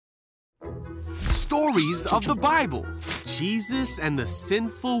stories of the Bible. Jesus and the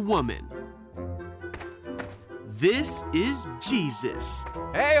Sinful Woman. This is Jesus.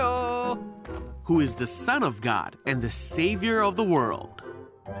 Heyo! Who is the Son of God and the Savior of the world.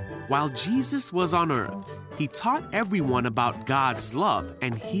 While Jesus was on earth, he taught everyone about God's love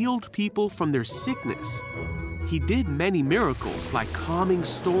and healed people from their sickness. He did many miracles like calming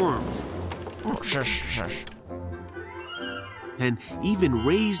storms and even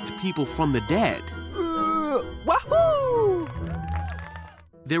raised people from the dead. Wahoo!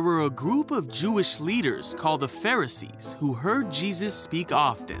 There were a group of Jewish leaders called the Pharisees who heard Jesus speak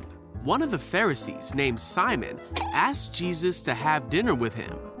often. One of the Pharisees, named Simon, asked Jesus to have dinner with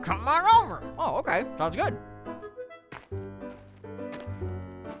him. Come on over. Oh, okay. Sounds good.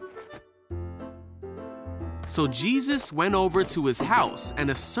 So Jesus went over to his house,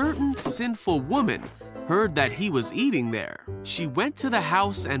 and a certain sinful woman heard that he was eating there. She went to the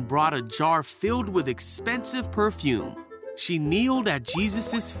house and brought a jar filled with expensive perfume. She kneeled at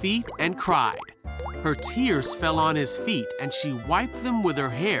Jesus' feet and cried. Her tears fell on his feet, and she wiped them with her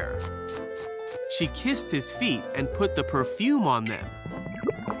hair. She kissed his feet and put the perfume on them.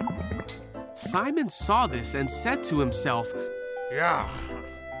 Simon saw this and said to himself, Yeah.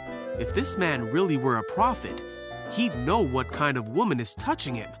 If this man really were a prophet, he'd know what kind of woman is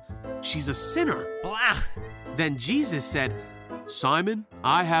touching him. She's a sinner. Blah. Then Jesus said, Simon,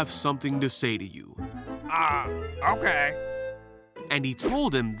 I have something to say to you. Okay. And he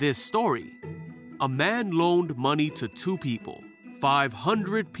told him this story. A man loaned money to two people,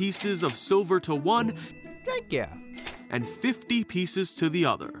 500 pieces of silver to one Thank you. and 50 pieces to the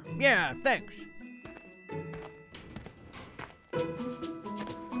other. Yeah, thanks.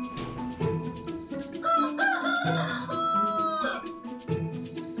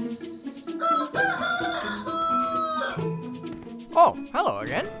 Oh, hello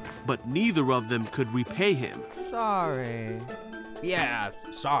again. But neither of them could repay him. Sorry. Yeah,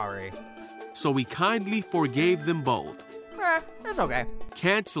 sorry. So he kindly forgave them both, It's okay.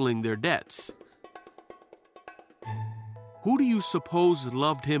 canceling their debts. Who do you suppose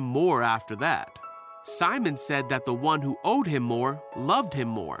loved him more after that? Simon said that the one who owed him more loved him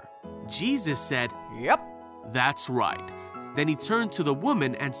more. Jesus said, Yep. That's right. Then he turned to the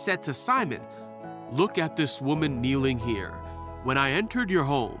woman and said to Simon, Look at this woman kneeling here. When I entered your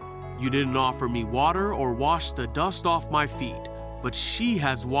home, you didn't offer me water or wash the dust off my feet, but she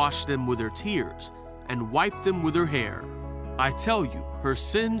has washed them with her tears and wiped them with her hair. I tell you, her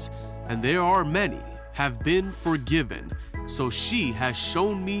sins, and there are many, have been forgiven, so she has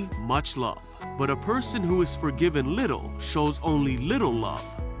shown me much love. But a person who is forgiven little shows only little love.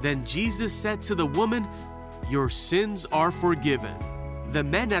 Then Jesus said to the woman, Your sins are forgiven. The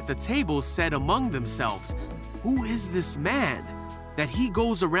men at the table said among themselves, Who is this man that he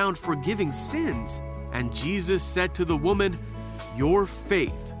goes around forgiving sins? And Jesus said to the woman, Your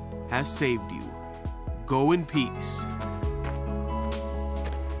faith has saved you. Go in peace.